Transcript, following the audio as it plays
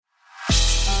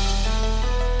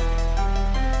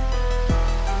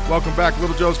Welcome back,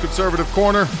 Little Joe's Conservative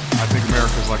Corner. I think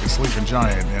America's like a sleeping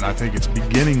giant, and I think it's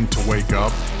beginning to wake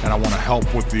up, and I want to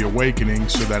help with the awakening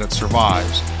so that it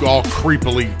survives. All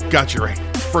creepily got your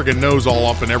friggin' nose all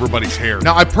up in everybody's hair.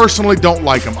 Now, I personally don't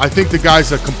like him. I think the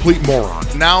guy's a complete moron.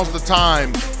 Now's the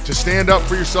time to stand up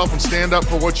for yourself and stand up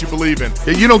for what you believe in.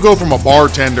 You don't go from a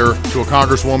bartender to a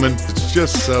congresswoman. It's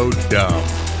just so dumb.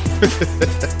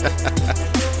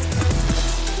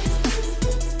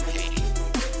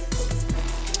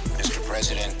 Mr.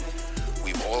 President,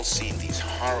 we've all seen these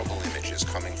horrible images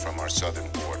coming from our southern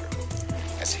border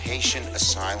as Haitian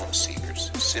asylum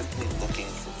seekers simply looking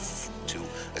to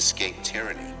escape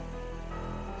tyranny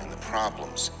and the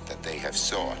problems that they have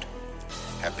sought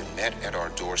have been met at our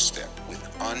doorstep with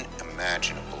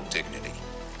unimaginable dignity.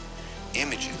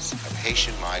 Images of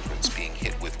Haitian migrants being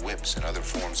hit with whips and other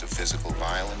forms of physical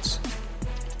violence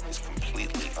is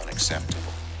completely unacceptable.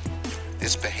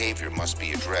 This behavior must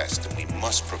be addressed, and we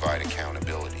must provide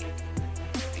accountability.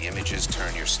 The images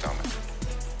turn your stomach.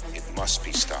 It must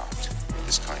be stopped,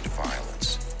 this kind of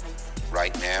violence.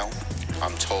 Right now,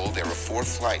 I'm told there are 4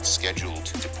 flights scheduled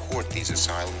to deport these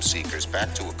asylum seekers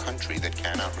back to a country that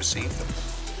cannot receive them.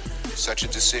 Such a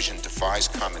decision defies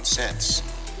common sense.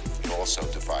 It also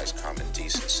defies common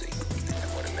decency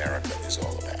and what America is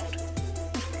all about.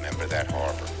 Remember that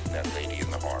harbor, that lady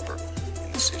in the harbor,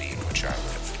 in the city in which I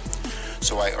live.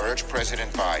 So I urge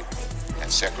President Biden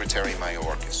and Secretary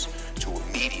Mayorkas to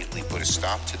immediately put a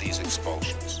stop to these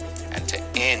expulsions and to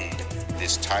end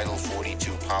this Title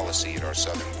 42 policy at our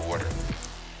southern border.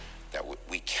 That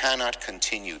we cannot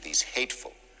continue these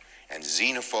hateful and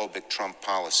xenophobic Trump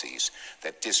policies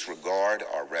that disregard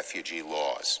our refugee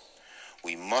laws.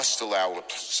 We must allow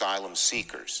asylum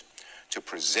seekers to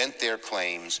present their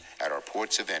claims at our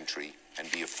ports of entry and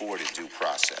be afforded due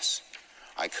process.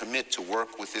 I commit to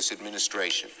work with this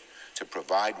administration to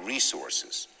provide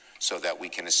resources so that we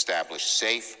can establish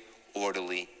safe,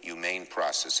 orderly, humane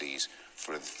processes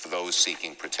for those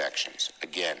seeking protections.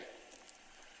 Again,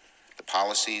 the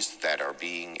policies that are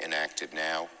being enacted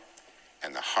now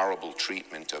and the horrible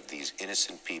treatment of these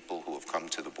innocent people who have come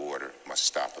to the border must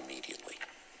stop immediately.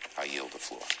 I yield the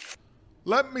floor.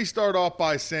 Let me start off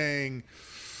by saying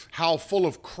how full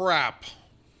of crap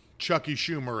Chucky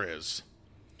Schumer is.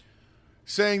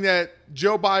 Saying that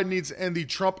Joe Biden needs to end the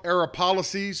Trump-era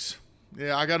policies.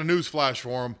 Yeah, I got a news flash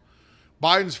for him.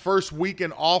 Biden's first week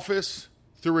in office,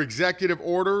 through executive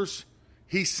orders,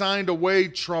 he signed away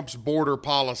Trump's border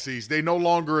policies. They no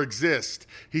longer exist.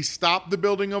 He stopped the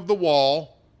building of the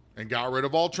wall and got rid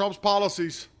of all Trump's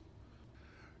policies.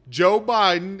 Joe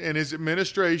Biden and his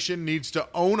administration needs to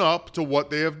own up to what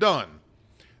they have done.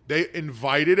 They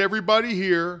invited everybody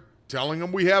here, telling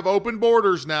them we have open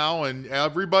borders now and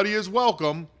everybody is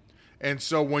welcome. And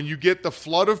so when you get the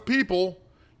flood of people,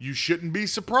 you shouldn't be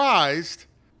surprised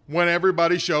when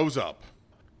everybody shows up.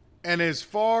 And as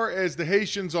far as the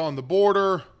Haitians on the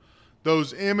border,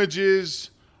 those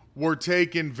images were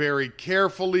taken very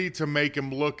carefully to make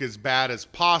them look as bad as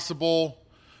possible.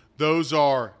 Those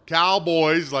are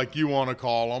cowboys, like you want to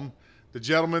call them. The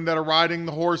gentlemen that are riding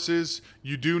the horses,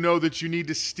 you do know that you need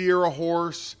to steer a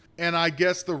horse. And I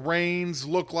guess the reins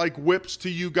look like whips to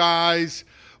you guys.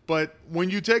 But when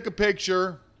you take a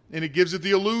picture and it gives it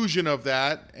the illusion of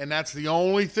that, and that's the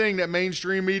only thing that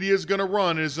mainstream media is going to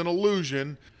run is an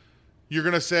illusion, you're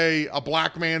going to say a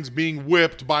black man's being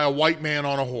whipped by a white man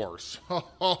on a horse.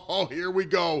 Oh, here we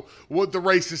go with the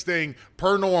racist thing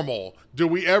per normal. Do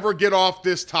we ever get off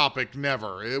this topic?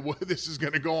 Never. This is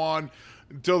going to go on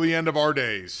until the end of our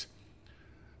days.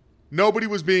 Nobody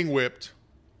was being whipped.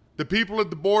 The people at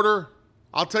the border,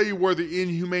 I'll tell you where the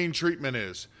inhumane treatment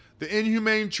is. The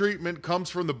inhumane treatment comes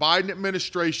from the Biden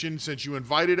administration since you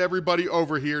invited everybody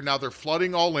over here. Now they're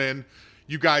flooding all in.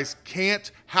 You guys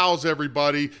can't house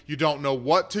everybody. You don't know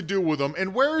what to do with them.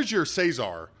 And where's your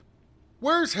Cesar?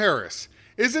 Where's Harris?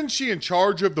 Isn't she in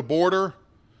charge of the border?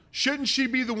 Shouldn't she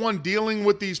be the one dealing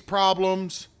with these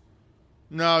problems?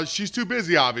 No, she's too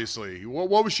busy, obviously.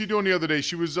 What was she doing the other day?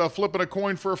 She was flipping a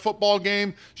coin for a football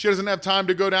game. She doesn't have time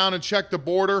to go down and check the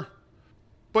border.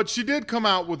 But she did come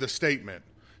out with a statement.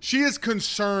 She is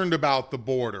concerned about the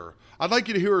border. I'd like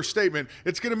you to hear her statement.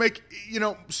 It's going to make,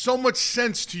 so much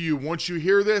sense to you once you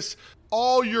hear this.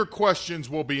 All your questions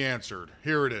will be answered.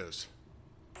 Here it is.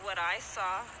 What I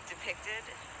saw depicted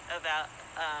about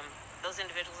those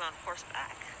individuals on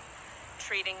horseback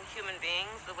treating human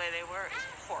beings the way they were is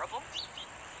horrible.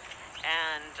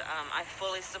 And I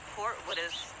fully support what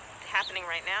is happening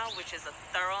right now, which is a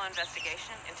thorough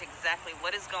investigation into exactly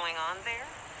what is going on there.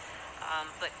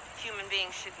 But human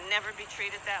beings should never be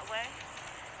treated that way.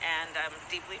 And I'm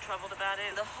deeply troubled about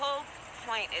it. The whole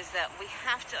point is that we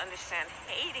have to understand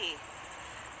Haiti.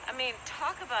 I mean,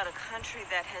 talk about a country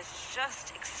that has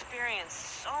just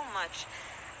experienced so much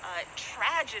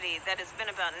tragedy that has been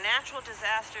about natural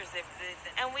disasters,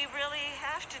 and we really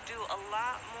have to do a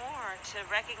lot more to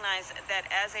recognize that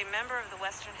as a member of the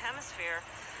Western Hemisphere,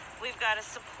 we've got to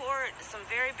support some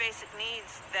very basic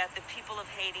needs that the people of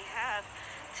Haiti have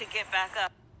to get back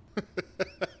up.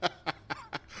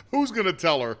 Who's going to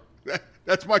tell her?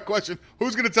 That's my question.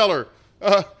 Who's going to tell her?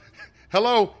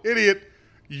 Hello, idiot.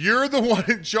 You're the one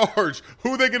in charge.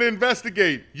 Who are they going to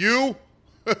investigate? You?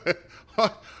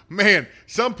 Man,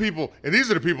 some people, and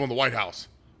these are the people in the White House.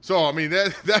 So, I mean,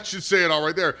 that should say it all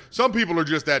right there. Some people are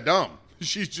just that dumb.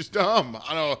 She's just dumb.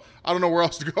 I don't know where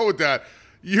else to go with that.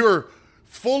 You're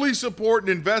fully support an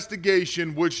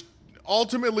investigation which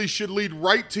ultimately should lead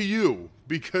right to you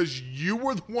because you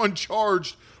were the one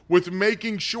charged with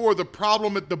making sure the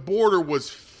problem at the border was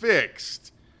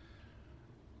fixed.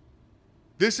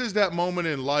 This is that moment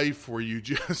in life where you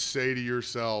just say to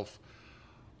yourself,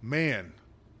 man,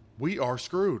 we are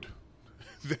screwed.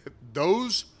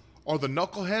 Those are the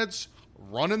knuckleheads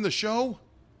running the show?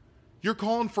 You're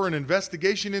calling for an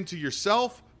investigation into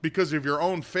yourself because of your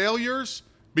own failures,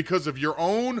 because of your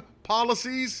own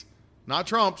policies, not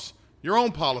Trump's, your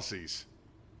own policies.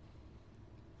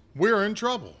 We're in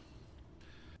trouble.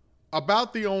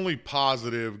 About the only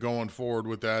positive going forward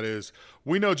with that is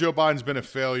we know Joe Biden's been a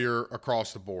failure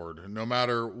across the board. No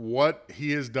matter what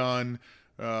he has done,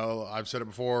 I've said it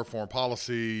before, foreign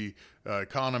policy,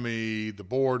 economy, the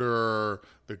border,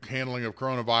 the handling of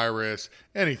coronavirus,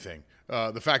 anything.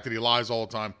 The fact that he lies all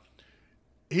the time.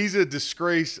 He's a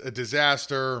disgrace, a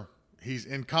disaster. He's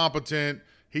incompetent.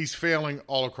 He's failing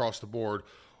all across the board.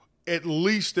 At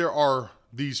least there are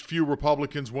these few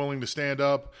Republicans willing to stand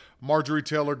up. Marjorie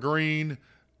Taylor Greene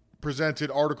presented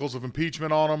articles of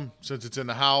impeachment on him. Since it's in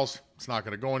the House, it's not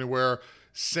going to go anywhere.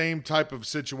 Same type of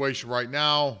situation right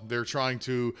now. They're trying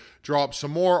to draw up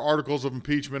some more articles of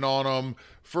impeachment on him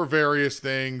for various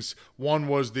things. One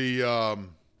was the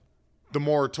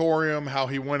moratorium, how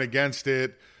he went against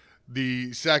it.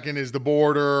 The second is the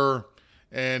border.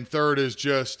 And third is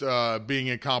just being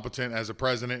incompetent as a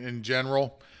president in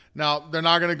general. Now, they're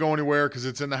not going to go anywhere because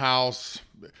it's in the House.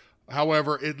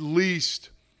 However, at least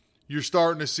you're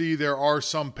starting to see there are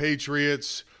some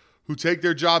patriots who take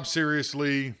their job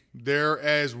seriously. They're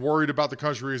as worried about the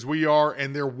country as we are,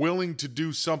 and they're willing to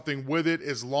do something with it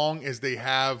as long as they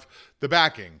have the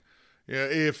backing.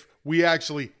 If we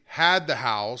actually had the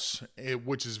House,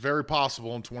 which is very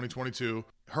possible in 2022,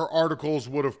 her articles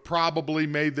would have probably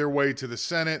made their way to the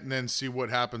Senate and then see what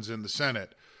happens in the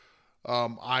Senate.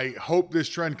 I hope this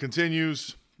trend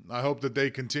continues. I hope that they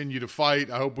continue to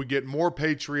fight. I hope we get more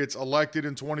patriots elected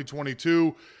in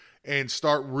 2022 and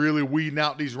start really weeding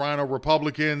out these rhino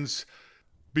Republicans,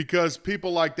 because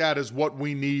people like that is what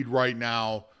we need right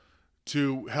now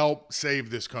to help save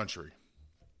this country.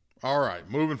 All right,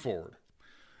 moving forward.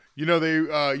 You know,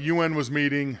 the UN was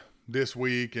meeting this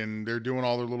week, and they're doing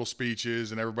all their little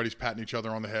speeches, and everybody's patting each other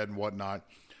on the head and whatnot.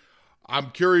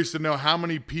 I'm curious to know how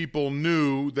many people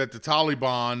knew that the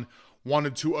Taliban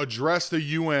wanted to address the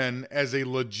UN as a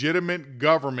legitimate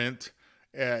government,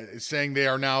 saying they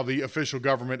are now the official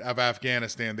government of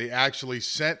Afghanistan. They actually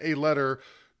sent a letter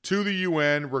to the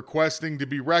UN requesting to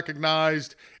be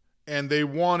recognized, and they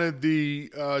wanted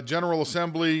the General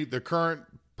Assembly, the current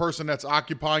person that's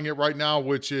occupying it right now,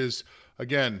 which is,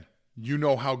 again, you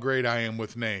know how great I am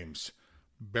with names.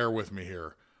 Bear with me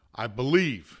here. I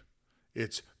believe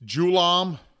it's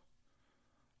Ghulam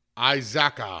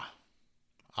Isaka.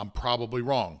 I'm probably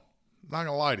wrong. I'm not going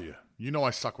to lie to you. You know I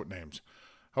suck with names.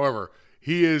 However,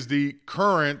 he is the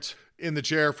current in the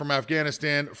chair from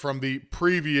Afghanistan from the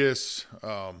previous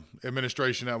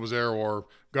administration that was there, or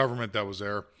government that was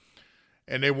there.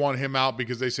 And they want him out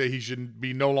because they say he should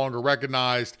be no longer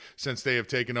recognized since they have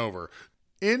taken over.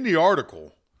 In the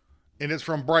article, and it's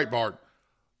from Breitbart,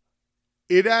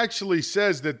 it actually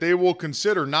says that they will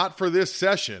consider, not for this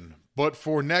session, but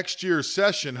for next year's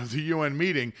session of the UN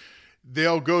meeting,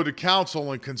 they'll go to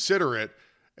council and consider it,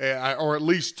 or at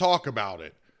least talk about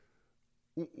it.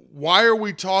 Why are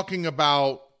we talking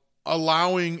about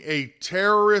allowing a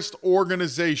terrorist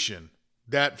organization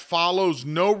that follows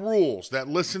no rules, that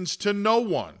listens to no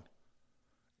one,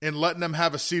 and letting them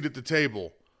have a seat at the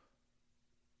table?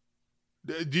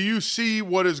 Do you see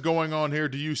what is going on here?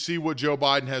 Do you see what Joe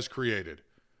Biden has created?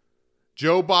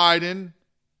 Joe Biden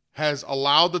has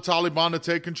allowed the Taliban to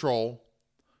take control.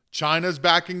 China's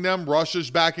backing them.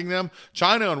 Russia's backing them.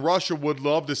 China and Russia would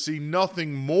love to see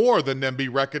nothing more than them be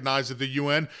recognized at the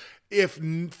UN, if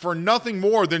for nothing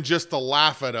more than just to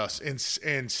laugh at us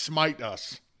and smite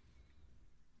us.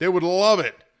 They would love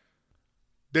it.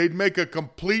 They'd make a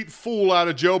complete fool out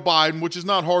of Joe Biden, which is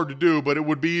not hard to do, but it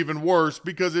would be even worse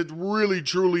because it really,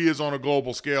 truly is on a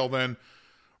global scale then.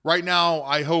 Right now,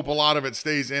 I hope a lot of it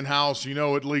stays in-house. You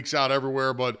know, it leaks out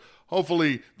everywhere, but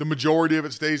hopefully the majority of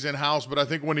it stays in-house. But I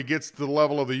think when it gets to the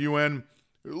level of the UN,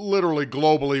 literally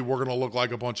globally, we're going to look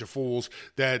like a bunch of fools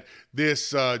that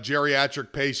this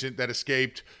geriatric patient that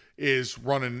escaped is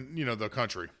running, the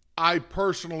country. I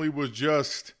personally was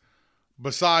just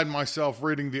beside myself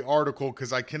reading the article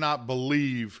because I cannot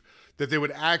believe that they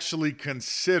would actually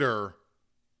consider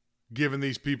giving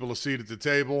these people a seat at the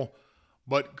table.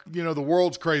 But, the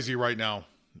world's crazy right now,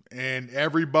 and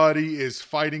everybody is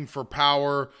fighting for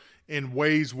power in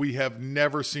ways we have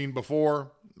never seen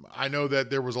before. I know that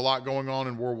there was a lot going on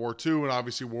in World War II and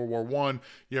obviously World War I.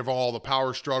 You have all the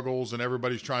power struggles and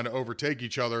everybody's trying to overtake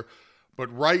each other.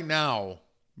 But right now,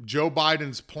 Joe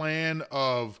Biden's plan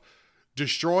of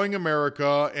destroying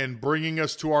America and bringing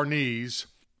us to our knees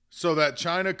so that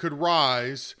China could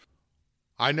rise,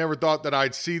 I never thought that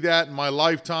I'd see that in my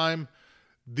lifetime.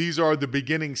 These are the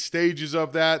beginning stages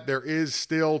of that. There is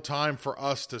still time for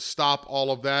us to stop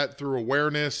all of that through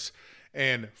awareness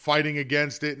and fighting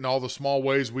against it in all the small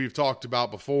ways we've talked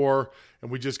about before. And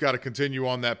we just got to continue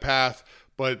on that path.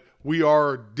 But we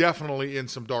are definitely in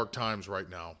some dark times right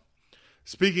now.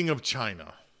 Speaking of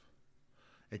China,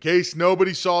 in case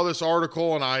nobody saw this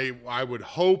article, and I would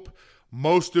hope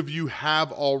most of you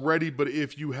have already, but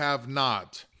if you have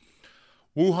not,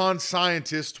 Wuhan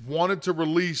scientists wanted to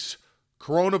release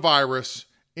coronavirus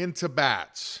into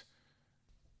bats.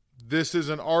 This is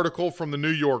an article from the New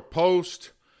York Post.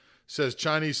 It says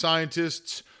Chinese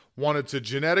scientists wanted to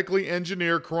genetically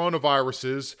engineer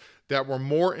coronaviruses that were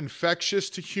more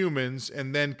infectious to humans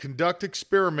and then conduct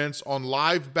experiments on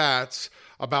live bats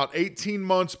about 18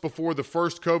 months before the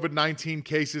first COVID-19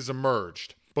 cases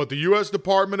emerged. But the U.S.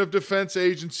 Department of Defense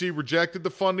agency rejected the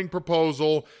funding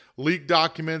proposal. Leaked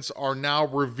documents are now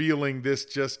revealing this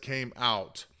just came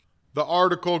out. The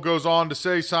article goes on to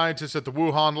say scientists at the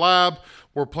Wuhan lab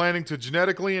were planning to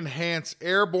genetically enhance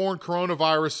airborne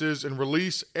coronaviruses and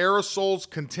release aerosols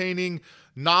containing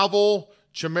novel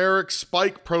chimeric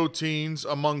spike proteins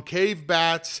among cave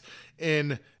bats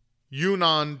in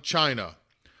Yunnan, China.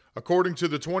 According to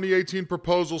the 2018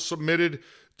 proposal submitted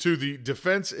to the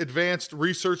Defense Advanced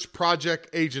Research Project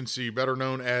Agency, better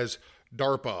known as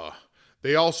DARPA.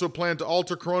 They also plan to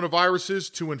alter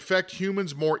coronaviruses to infect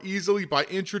humans more easily by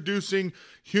introducing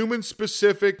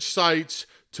human-specific sites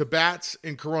to bats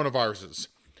and coronaviruses,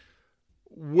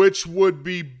 which would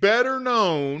be better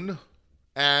known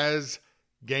as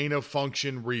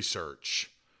gain-of-function research.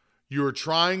 You're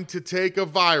trying to take a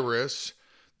virus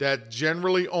that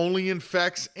generally only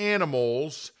infects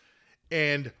animals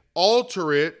and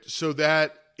alter it so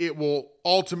that it will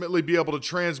ultimately be able to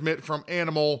transmit from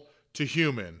animal to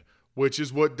human, which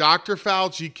is what Dr.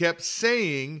 Fauci kept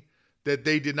saying that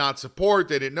they did not support,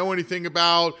 they didn't know anything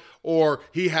about, or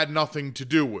he had nothing to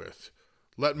do with.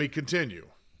 Let me continue.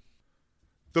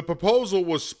 The proposal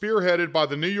was spearheaded by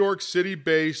the New York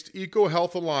City-based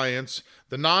EcoHealth Alliance,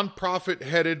 the nonprofit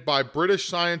headed by British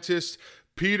scientist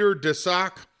Peter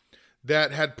Daszak,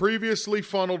 that had previously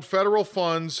funneled federal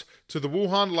funds to the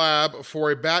Wuhan lab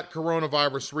for a bat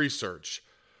coronavirus research.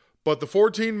 But the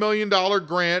 $14 million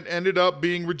grant ended up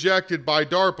being rejected by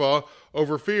DARPA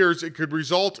over fears it could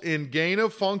result in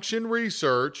gain-of-function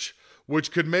research,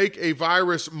 which could make a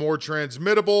virus more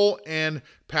transmittable and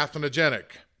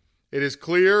pathogenic. It is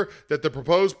clear that the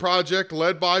proposed project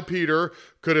led by Peter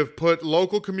could have put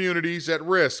local communities at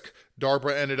risk,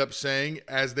 DARPA ended up saying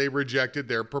as they rejected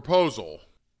their proposal.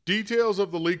 Details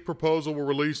of the leaked proposal were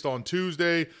released on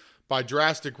Tuesday by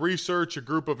Drastic Research, a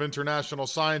group of international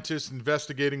scientists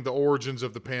investigating the origins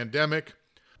of the pandemic.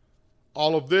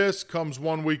 All of this comes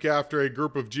 1 week after a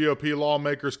group of GOP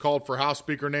lawmakers called for House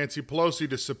Speaker Nancy Pelosi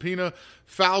to subpoena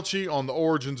Fauci on the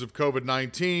origins of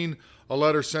COVID-19. A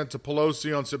letter sent to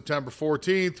Pelosi on September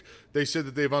 14th, they said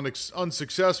that they've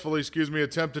unsuccessfully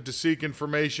attempted to seek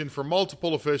information from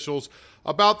multiple officials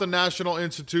about the National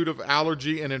Institute of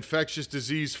Allergy and Infectious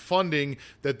Disease funding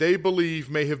that they believe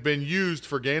may have been used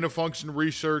for gain-of-function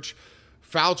research.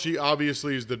 Fauci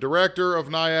obviously is the director of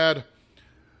NIAID.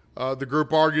 The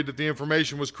group argued that the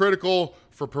information was critical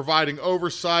for providing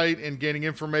oversight and gaining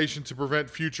information to prevent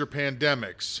future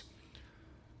pandemics.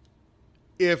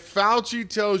 If Fauci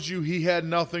tells you he had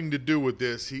nothing to do with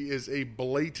this, he is a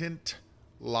blatant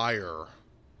liar.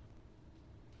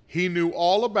 He knew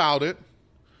all about it.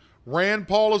 Rand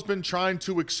Paul has been trying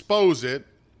to expose it.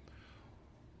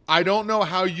 I don't know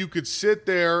how you could sit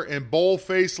there and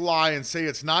bold-faced lie and say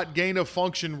it's not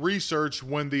gain-of-function research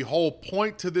when the whole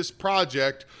point to this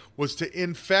project was to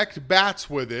infect bats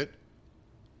with it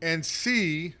and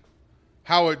see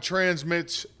how it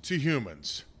transmits to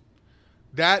humans.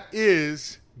 That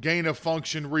is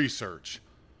gain-of-function research.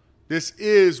 This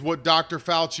is what Dr.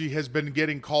 Fauci has been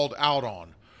getting called out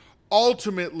on.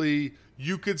 Ultimately,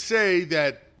 you could say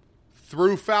that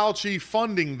through Fauci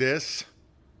funding this,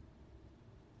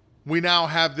 we now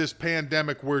have this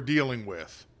pandemic we're dealing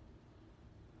with.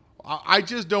 I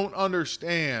just don't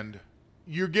understand.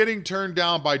 You're getting turned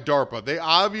down by DARPA. They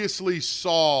obviously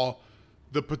saw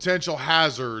the potential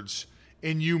hazards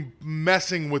in you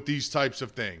messing with these types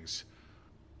of things.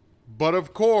 But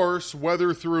of course,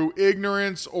 whether through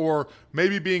ignorance or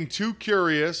maybe being too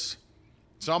curious,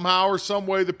 somehow or some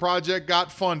way the project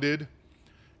got funded,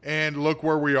 and look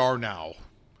where we are now.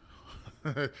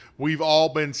 We've all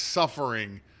been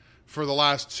suffering for the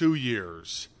last 2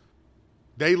 years.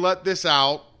 They let this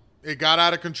out. It got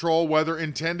out of control, whether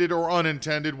intended or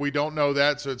unintended. We don't know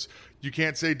that, so you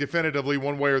can't say definitively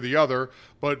one way or the other.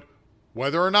 But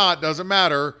whether or not, doesn't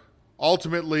matter.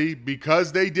 Ultimately,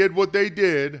 because they did what they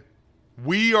did,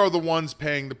 we are the ones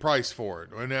paying the price for it.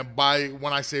 And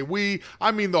when I say we,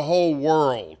 I mean the whole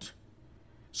world.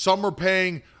 Some are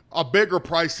paying a bigger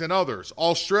price than others.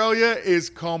 Australia is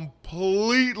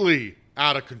completely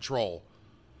out of control.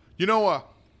 You know,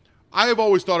 I have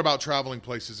always thought about traveling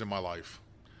places in my life.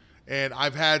 And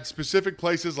I've had specific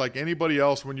places like anybody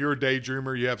else. When you're a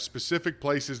daydreamer, you have specific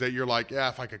places that you're like, yeah,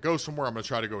 if I could go somewhere, I'm going to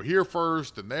try to go here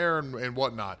first and there and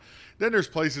whatnot. Then there's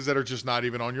places that are just not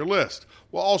even on your list.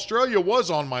 Well, Australia was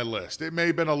on my list. It may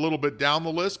have been a little bit down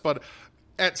the list, but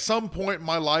at some point in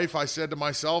my life, I said to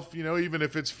myself, you know, even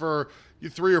if it's for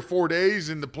 3 or 4 days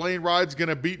and the plane ride's going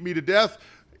to beat me to death,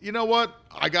 you know what?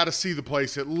 I got to see the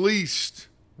place at least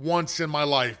once in my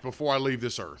life before I leave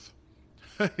this earth.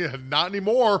 Yeah, not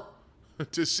anymore.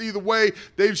 To see the way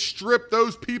they've stripped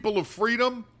those people of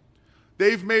freedom.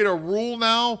 They've made a rule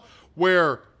now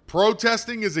where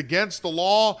protesting is against the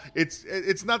law.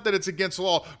 It's not that it's against the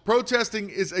law. Protesting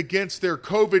is against their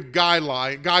COVID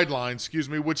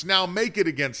guidelines, which now make it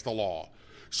against the law.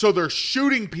 So they're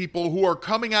shooting people who are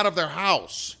coming out of their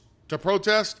house to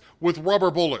protest with rubber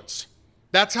bullets.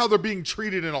 That's how they're being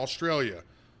treated in Australia.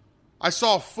 I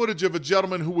saw footage of a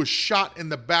gentleman who was shot in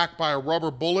the back by a rubber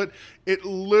bullet. It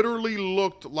literally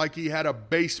looked like he had a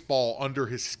baseball under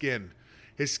his skin.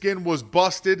 His skin was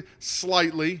busted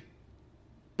slightly,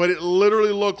 but it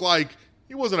literally looked like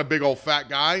he wasn't a big old fat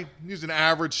guy. He was an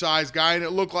average sized guy, and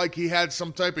it looked like he had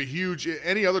some type of huge,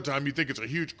 any other time you think it's a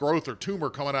huge growth or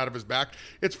tumor coming out of his back.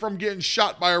 It's from getting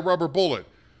shot by a rubber bullet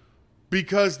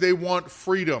because they want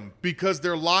freedom, because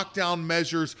their lockdown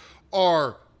measures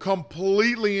are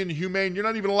completely inhumane. You're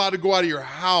not even allowed to go out of your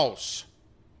house.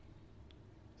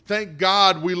 Thank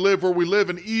God we live where we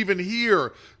live. And even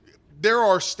here, there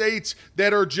are states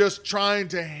that are just trying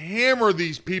to hammer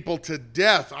these people to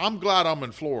death. I'm glad I'm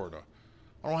in Florida.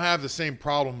 I don't have the same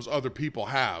problems other people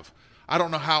have. I don't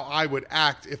know how I would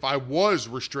act if I was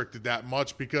restricted that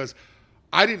much because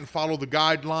I didn't follow the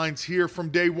guidelines here from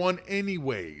day one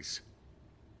anyways.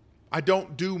 I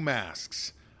don't do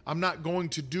masks. I'm not going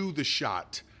to do the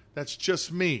shot. That's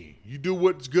just me. You do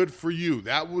what's good for you.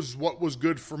 That was what was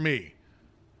good for me.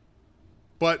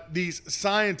 But these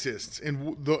scientists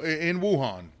in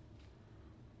Wuhan,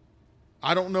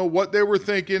 I don't know what they were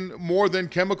thinking more than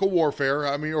chemical warfare,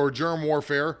 or germ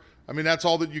warfare. That's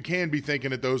all that you can be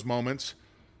thinking at those moments.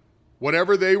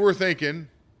 Whatever they were thinking,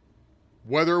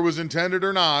 whether it was intended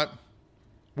or not,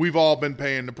 we've all been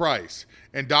paying the price.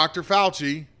 And Dr.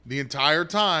 Fauci, the entire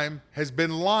time, has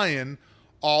been lying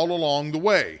all along the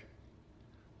way.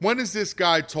 When has this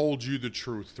guy told you the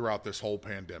truth throughout this whole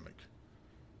pandemic?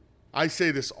 I say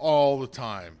this all the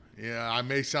time. Yeah, I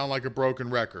may sound like a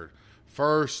broken record.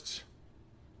 First,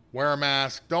 wear a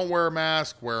mask. Don't wear a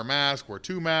mask. Wear a mask. Wear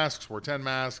 2 masks. Wear 10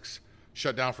 masks.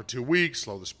 Shut down for 2 weeks.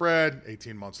 Slow the spread.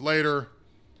 18 months later.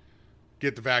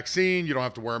 Get the vaccine. You don't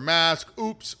have to wear a mask.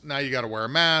 Oops, now you got to wear a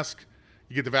mask.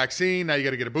 You get the vaccine, now you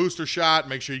got to get a booster shot.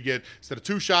 Make sure you get, instead of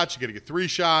 2 shots, you got to get 3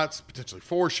 shots, potentially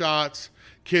 4 shots.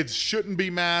 Kids shouldn't be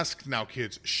masked. Now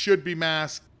kids should be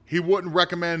masked. He wouldn't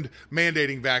recommend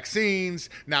mandating vaccines.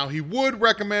 Now he would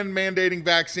recommend mandating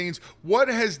vaccines. What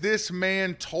has this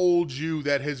man told you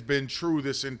that has been true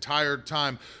this entire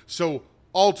time? So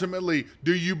ultimately,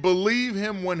 do you believe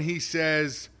him when he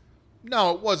says,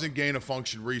 no, it wasn't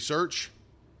gain-of-function research.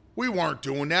 We weren't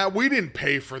doing that. We didn't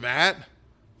pay for that.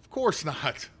 Of course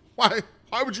not. Why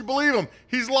would you believe him?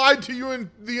 He's lied to you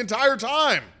the entire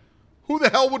time. Who the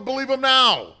hell would believe him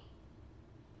now?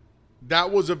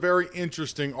 that was a very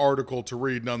interesting article to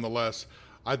read nonetheless.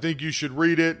 I think you should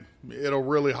read it. It'll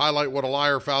really highlight what a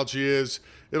liar Fauci is.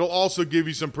 It'll also give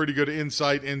you some pretty good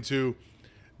insight into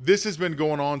this has been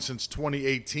going on since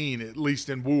 2018, at least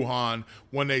in Wuhan,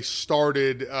 when they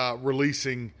started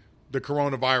releasing the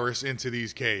coronavirus into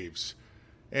these caves.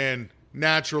 And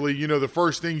naturally, you know, the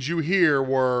first things you hear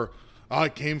were,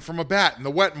 it came from a bat in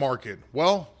the wet market.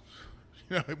 Well,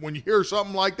 you know, when you hear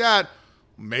something like that,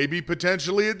 maybe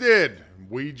potentially it did.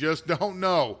 We just don't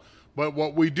know. But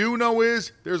what we do know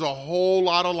is there's a whole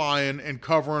lot of lying and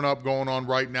covering up going on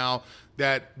right now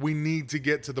that we need to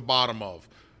get to the bottom of.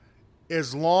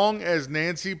 As long as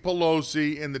Nancy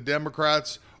Pelosi and the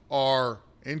Democrats are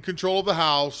in control of the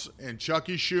House and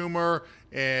Chucky Schumer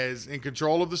is in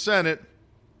control of the Senate,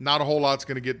 not a whole lot's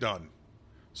going to get done.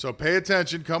 So pay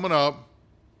attention coming up.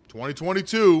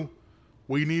 2022,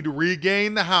 we need to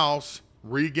regain the House,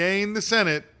 regain the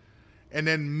Senate, and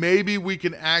then maybe we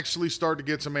can actually start to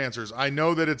get some answers. I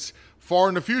know that it's far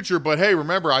in the future, but hey,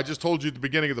 remember, I just told you at the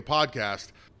beginning of the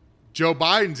podcast, Joe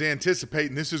Biden's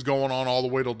anticipating this is going on all the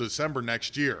way till December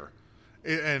next year.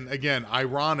 And again,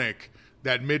 ironic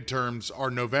that midterms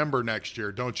are November next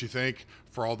year, don't you think,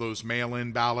 for all those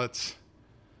mail-in ballots?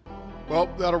 Well,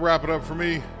 that'll wrap it up for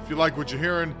me. If you like what you're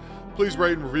hearing, please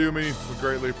rate and review me. We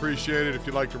greatly appreciate it. If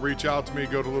you'd like to reach out to me,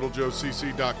 go to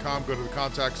littlejoecc.com, go to the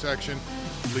contact section,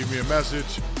 leave me a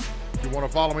message. If you want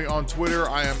to follow me on Twitter,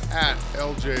 I am at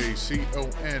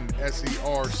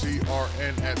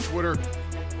LJCONSERCRN at Twitter.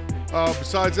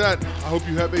 Besides that, I hope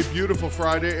you have a beautiful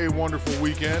Friday, a wonderful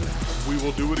weekend. We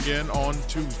will do it again on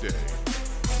Tuesday.